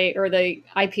or the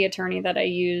IP attorney that I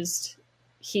used,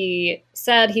 he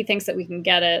said he thinks that we can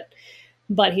get it,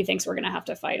 but he thinks we're going to have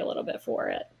to fight a little bit for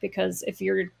it, because if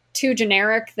you're too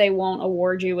generic, they won't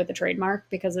award you with the trademark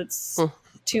because it's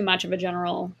too much of a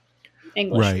general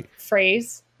English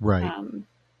phrase. Right.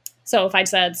 So if I'd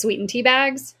said sweetened tea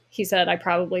bags, he said I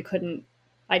probably couldn't,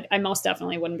 I most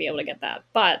definitely wouldn't be able to get that.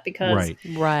 But because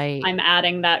I'm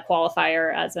adding that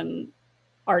qualifier as an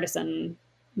artisan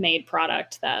made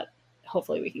product, that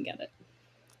hopefully we can get it.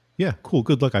 Yeah, cool.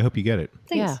 Good luck. I hope you get it.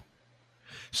 Thanks. Yeah.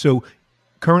 So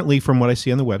currently, from what I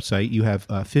see on the website, you have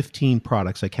 15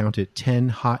 products. I counted 10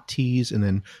 hot teas and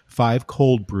then 5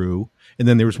 cold brew. And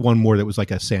then there was one more that was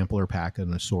like a sampler pack,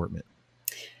 an assortment.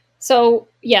 So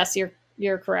yes,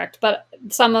 you're correct. But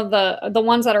some of the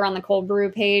ones that are on the cold brew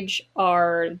page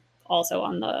are also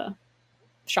on the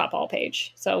shop all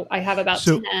page. So I have about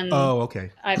 10. Oh, okay.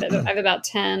 I have about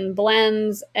 10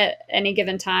 blends at any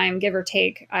given time, give or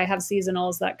take. I have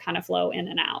seasonals that kind of flow in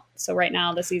and out. So right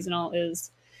now the seasonal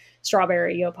is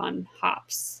strawberry Yaupon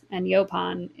hops. And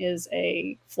Yaupon is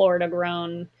a Florida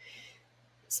grown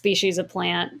species of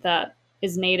plant that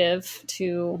is native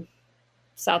to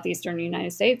southeastern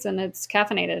United States, and it's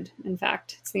caffeinated. In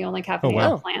fact, it's the only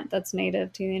caffeinated plant that's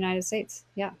native to the United States.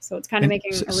 Yeah, so it's kind of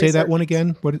making a say that one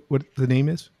again. What the name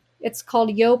is? It's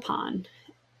called Yaupon.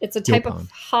 It's a type of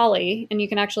holly, and you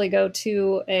can actually go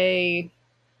to a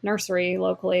nursery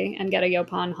locally and get a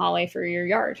Yaupon holly for your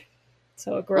yard.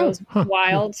 So it grows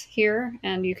wild here,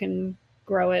 and you can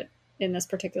grow it in this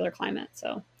particular climate.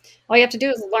 So all you have to do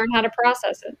is learn how to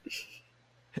process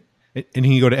it. And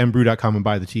you can go to mbrew.com and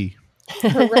buy the tea.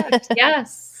 Correct.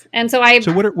 Yes. And so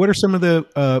what are some of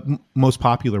the most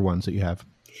popular ones that you have?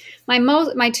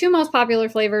 My two most popular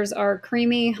flavors are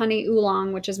creamy honey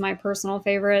oolong, which is my personal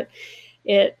favorite.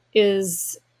 It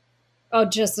is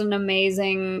just an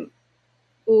amazing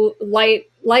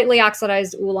lightly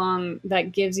oxidized oolong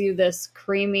that gives you this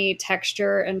creamy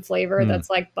texture and flavor that's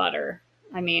like butter.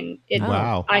 I mean,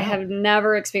 I have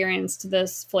never experienced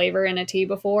this flavor in a tea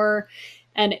before,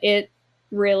 and it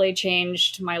really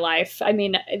changed my life. I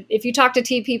mean, if you talk to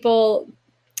tea people,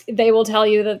 they will tell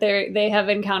you that they have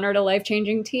encountered a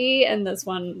life-changing tea, and this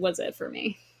one was it for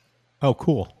me. Oh,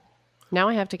 cool. Now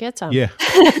I have to get some. Yeah.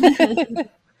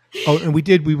 And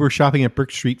we were shopping at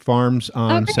Brick Street Farms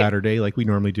on Saturday, like we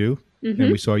normally do. Mm-hmm.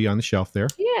 And we saw you on the shelf there.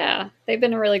 Yeah. They've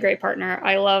been a really great partner.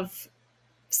 I love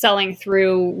selling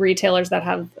through retailers that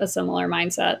have a similar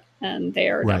mindset, and they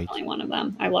are definitely one of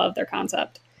them. I love their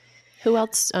concept. Who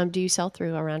else do you sell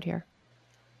through around here?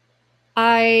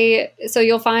 So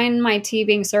you'll find my tea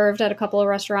being served at a couple of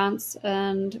restaurants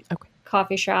and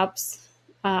coffee shops.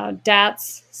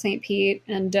 Dats, St. Pete,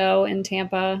 and Doe in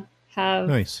Tampa have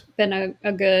been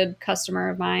a good customer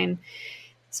of mine.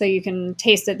 So you can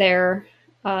taste it there.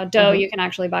 Doe, you can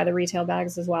actually buy the retail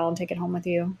bags as well and take it home with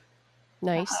you.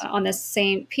 Nice. On the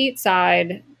St. Pete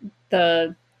side,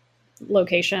 the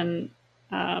location,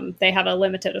 they have a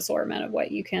limited assortment of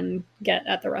what you can get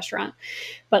at the restaurant.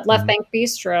 But Left Bank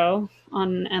Bistro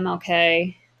on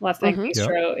MLK, Left Bank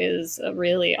Bistro is a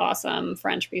really awesome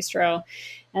French bistro.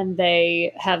 And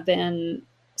they have been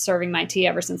serving my tea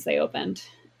ever since they opened.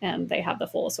 And they have the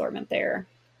full assortment there.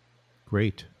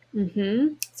 Great.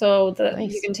 Mm-hmm. So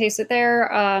you can taste it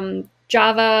there.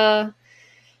 Java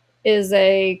is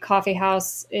a coffee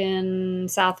house in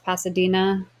South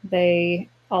Pasadena. They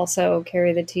also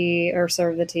carry the tea or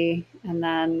serve the tea. And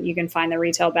then you can find the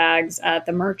retail bags at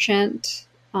The Merchant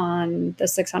on the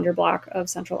 600 block of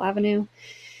Central Avenue.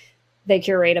 They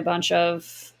curate a bunch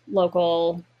of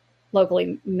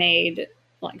locally made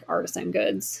like artisan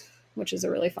goods, which is a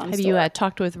really fun store. Have you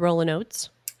talked with Rollin' Oats?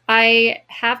 I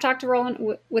have talked to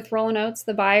Rollin' Oats,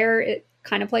 the buyer. It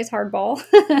kind of plays hardball.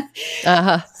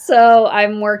 So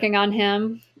I'm working on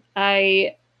him.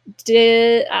 I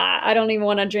don't even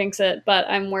want to jinx it, but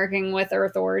I'm working with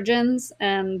Earth Origins,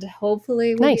 and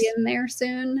hopefully we'll be in there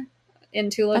soon in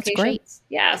 2 locations. That's great.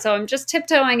 Yeah. So I'm just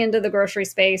tiptoeing into the grocery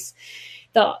space,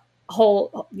 the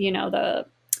whole, the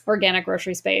organic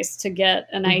grocery space, to get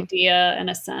an idea and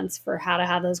a sense for how to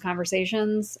have those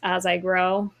conversations as I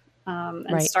grow,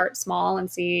 and start small and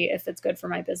see if it's good for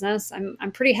my business.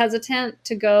 I'm pretty hesitant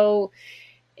to go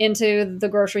into the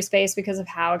grocery space because of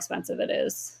how expensive it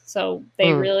is. So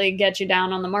they really get you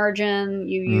down on the margin.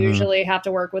 You usually have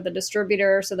to work with a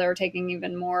distributor, so they're taking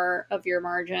even more of your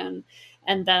margin.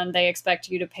 And then they expect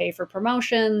you to pay for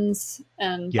promotions.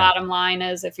 And bottom line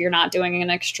is, if you're not doing an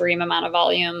extreme amount of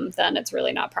volume, then it's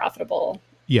really not profitable.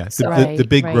 Yeah, the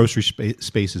big grocery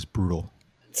space is brutal.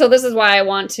 So this is why I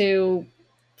want to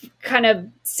kind of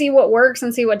see what works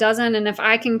and see what doesn't. And if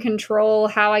I can control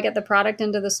how I get the product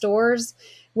into the stores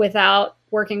without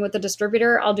working with the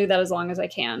distributor, I'll do that as long as I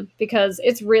can, because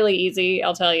it's really easy,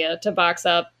 I'll tell you, to box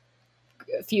up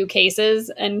a few cases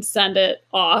and send it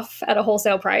off at a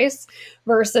wholesale price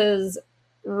versus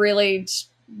really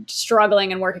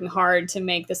struggling and working hard to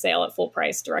make the sale at full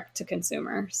price direct to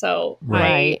consumer. So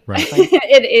right.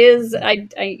 It is, I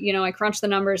crunched the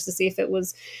numbers to see if it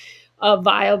was a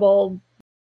viable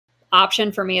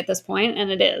option for me at this point, and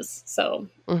it is. So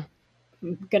I'm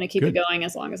going to keep it going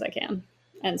as long as I can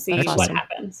and see what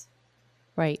happens.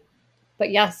 Right.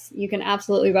 But yes, you can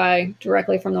absolutely buy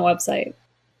directly from the website.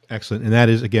 Excellent. And that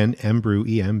is, again, Embrew,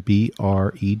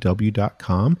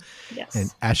 EMBREW.com. Yes.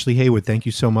 And Ashley Haywood, thank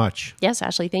you so much. Yes,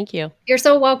 Ashley, thank you. You're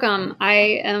so welcome.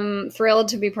 I am thrilled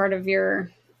to be part of your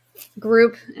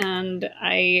group, and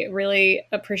I really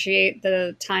appreciate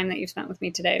the time that you spent with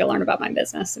me today to learn about my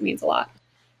business. It means a lot.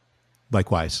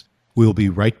 Likewise. We'll be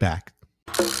right back.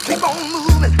 Keep on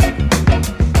moving.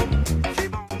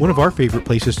 One of our favorite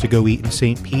places to go eat in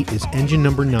St. Pete is Engine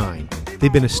No. 9.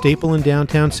 They've been a staple in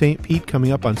downtown St. Pete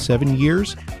coming up on 7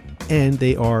 years, and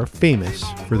they are famous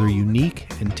for their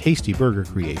unique and tasty burger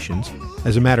creations.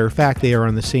 As a matter of fact, they are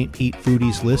on the St. Pete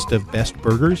Foodies list of best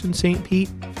burgers in St. Pete.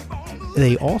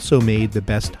 They also made the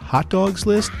best hot dogs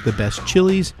list, the best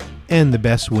chilies, and the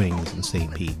best wings in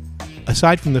St. Pete.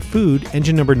 Aside from the food,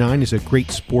 Engine No. 9 is a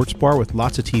great sports bar with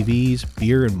lots of TVs,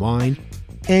 beer, and wine.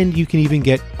 And you can even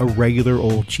get a regular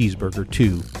old cheeseburger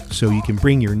too, so you can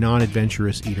bring your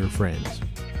non-adventurous eater friends.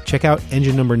 Check out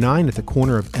Engine No. 9 at the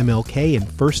corner of MLK and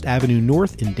 1st Avenue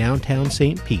North in downtown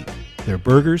St. Pete. Their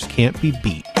burgers can't be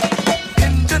beat.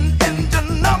 Engine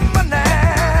No. 9.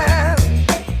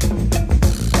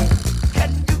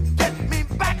 Can you get me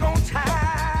back on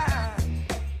time?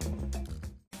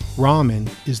 Ramen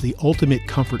is the ultimate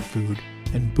comfort food,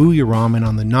 and Booyah Ramen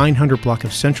on the 900 block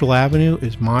of Central Avenue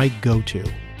is my go-to.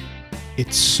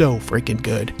 It's so freaking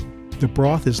good. The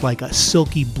broth is like a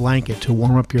silky blanket to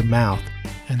warm up your mouth,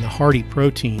 and the hearty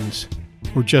proteins,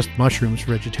 or just mushrooms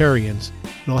for vegetarians,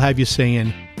 it'll have you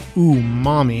saying, "Ooh,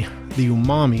 mommy." The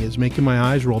umami is making my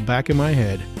eyes roll back in my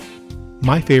head.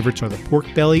 My favorites are the pork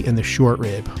belly and the short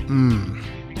rib.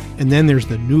 And then there's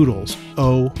the noodles.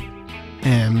 OMG.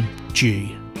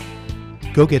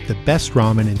 Go get the best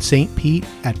ramen in St. Pete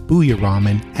at Booyah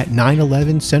Ramen at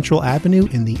 911 Central Avenue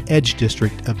in the Edge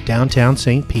District of downtown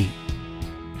St. Pete.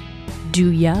 Do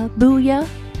ya, booyah?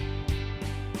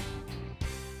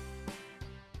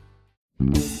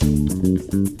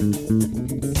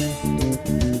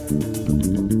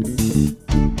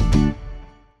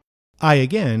 I,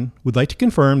 again, would like to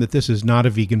confirm that this is not a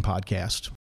vegan podcast.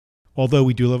 Although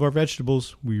we do love our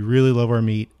vegetables, we really love our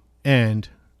meat, and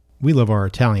we love our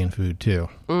Italian food, too.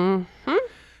 Mm-hmm.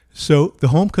 So the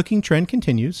home cooking trend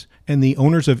continues, and the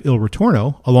owners of Il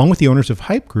Ritorno, along with the owners of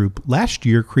Hype Group, last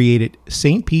year created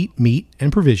St. Pete Meat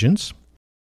and Provisions,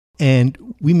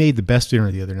 and we made the best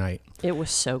dinner the other night. It was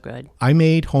so good. I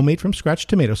made homemade from scratch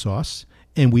tomato sauce,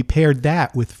 and we paired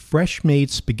that with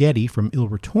fresh-made spaghetti from Il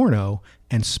Ritorno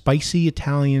and spicy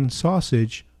Italian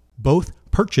sausage, both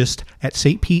purchased at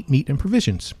St. Pete Meat and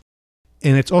Provisions.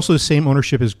 And it's also the same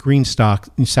ownership as Greenstock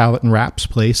Salad and Wraps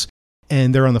place.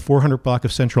 And they're on the 400 block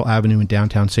of Central Avenue in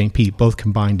downtown St. Pete, both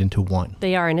combined into one.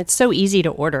 They are. And it's so easy to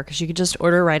order because you could just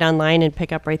order right online and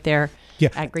pick up right there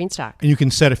at Greenstock. And you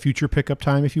can set a future pickup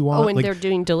time if you want. Oh, and they're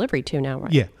doing delivery too now,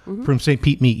 right? Yeah. Mm-hmm. From St.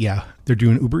 Pete Meat, they're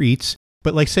doing Uber Eats.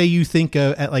 But like say you think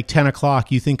at like 10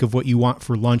 o'clock, you think of what you want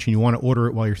for lunch and you want to order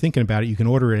it while you're thinking about it. You can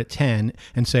order it at 10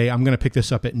 and say, I'm going to pick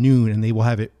this up at noon, and they will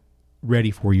have it ready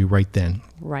for you right then.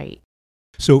 Right.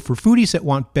 So for foodies that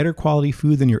want better quality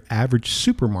food than your average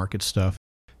supermarket stuff,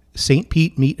 St.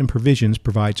 Pete Meat and Provisions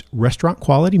provides restaurant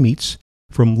quality meats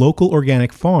from local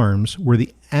organic farms where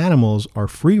the animals are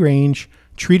free range,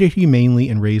 treated humanely,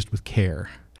 and raised with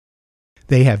care.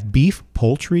 They have beef,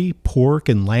 poultry, pork,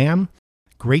 and lamb.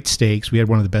 Great steaks. We had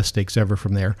one of the best steaks ever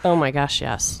from there. Oh my gosh,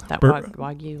 yes. That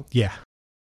Wagyu. Yeah.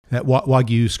 That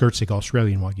Wagyu skirt steak,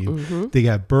 Australian Wagyu. Mm-hmm. They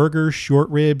got burgers, short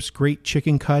ribs, great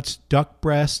chicken cuts, duck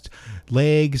breast,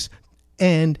 legs,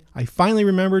 and I finally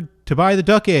remembered to buy the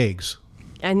duck eggs.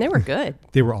 And they were good.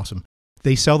 They were awesome.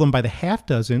 They sell them by the half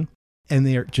dozen, and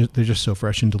they're just so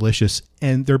fresh and delicious.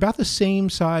 And they're about the same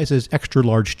size as extra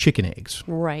large chicken eggs.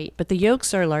 Right, but the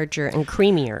yolks are larger and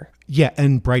creamier. Yeah,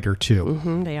 and brighter too.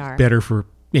 Mm-hmm, they are. Better for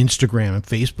Instagram and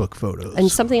Facebook photos. And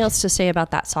something else to say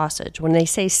about that sausage. When they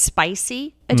say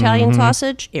spicy Italian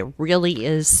sausage, it really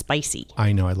is spicy.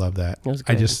 I know, I love that. It was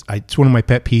good. It's one of my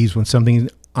pet peeves when something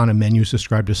on a menu is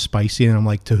described as spicy, and I'm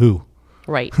like, to who?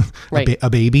 Right, right. A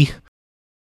baby?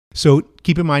 So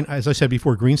keep in mind, as I said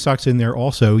before, Greenstock's in there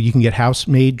also. You can get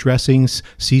house-made dressings,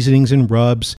 seasonings, and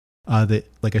rubs.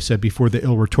 Like I said before, the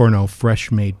Il Ritorno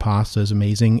fresh-made pasta is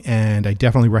amazing, and I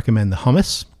definitely recommend the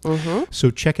hummus. Mm-hmm.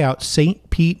 So check out St.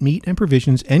 Pete Meat and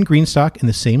Provisions and Greenstock in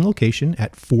the same location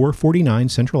at 449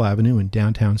 Central Avenue in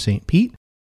downtown St. Pete.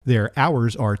 Their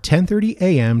hours are 10:30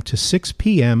 a.m. to 6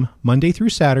 p.m. Monday through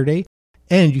Saturday,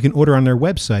 and you can order on their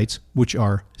websites, which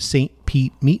are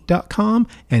stpetemeat.com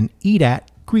and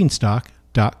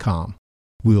eatatgreenstock.com.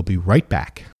 We'll be right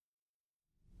back.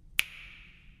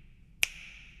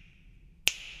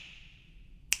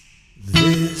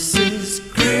 This is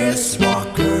Chris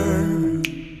Walker,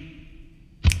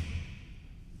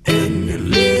 and you're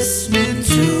listening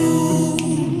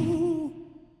to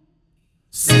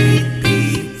St.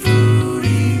 Pete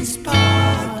Foodies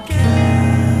Podcast.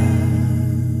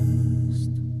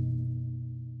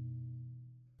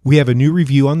 We have a new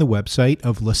review on the website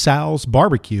of LaSalle's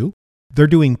Barbecue. They're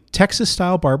doing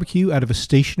Texas-style barbecue out of a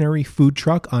stationary food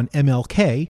truck on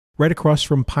MLK, right across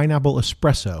from Pineapple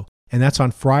Espresso. And that's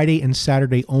on Friday and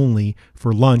Saturday only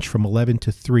for lunch from 11 to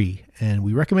 3. And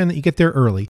we recommend that you get there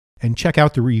early and check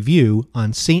out the review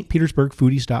on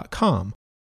stpetersburgfoodies.com.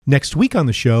 Next week on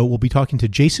the show, we'll be talking to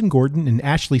Jason Gordon and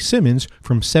Ashley Simmons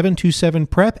from 727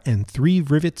 Prep and 3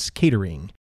 Rivets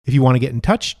Catering. If you want to get in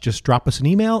touch, just drop us an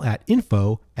email at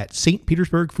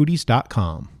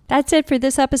info@stpetersburgfoodies.com. That's it for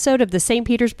this episode of the St.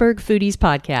 Petersburg Foodies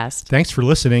Podcast. Thanks for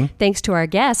listening. Thanks to our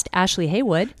guest, Ashley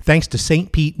Haywood. Thanks to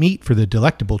St. Pete Meat for the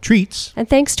delectable treats. And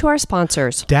thanks to our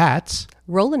sponsors, DATS,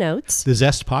 Rollin' Oats, The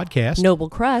Zest Podcast, Noble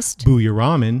Crust, Booyah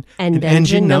Ramen, and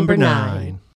Engine Number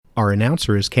 9. Our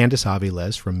announcer is Candice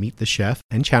Aviles from Meet the Chef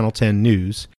and Channel 10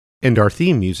 News, and our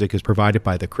theme music is provided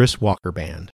by the Chris Walker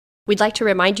Band. We'd like to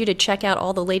remind you to check out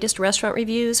all the latest restaurant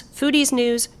reviews, foodies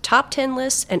news, top 10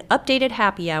 lists, and updated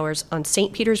happy hours on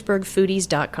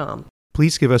stpetersburgfoodies.com.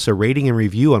 Please give us a rating and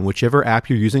review on whichever app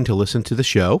you're using to listen to the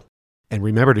show. And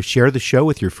remember to share the show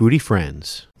with your foodie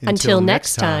friends. Until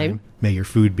next time, may your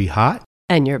food be hot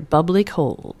and your bubbly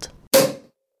cold.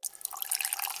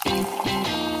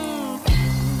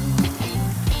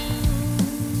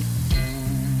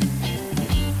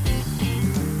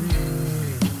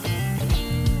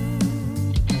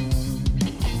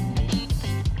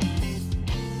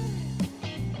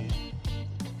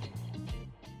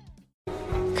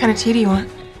 What kind of tea do you want?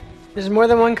 There's more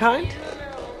than one kind?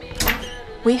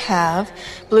 We have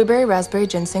blueberry, raspberry,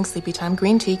 ginseng, sleepy time,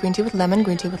 green tea with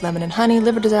lemon and honey,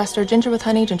 liver disaster, ginger with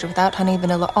honey, ginger without honey,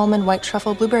 vanilla almond, white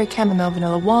truffle, blueberry chamomile,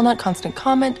 vanilla walnut, constant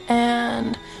comment,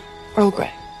 and Earl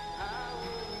Grey.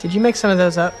 Did you make some of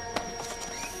those up?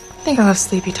 I think I'll have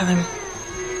sleepy time.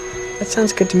 That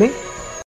sounds good to me.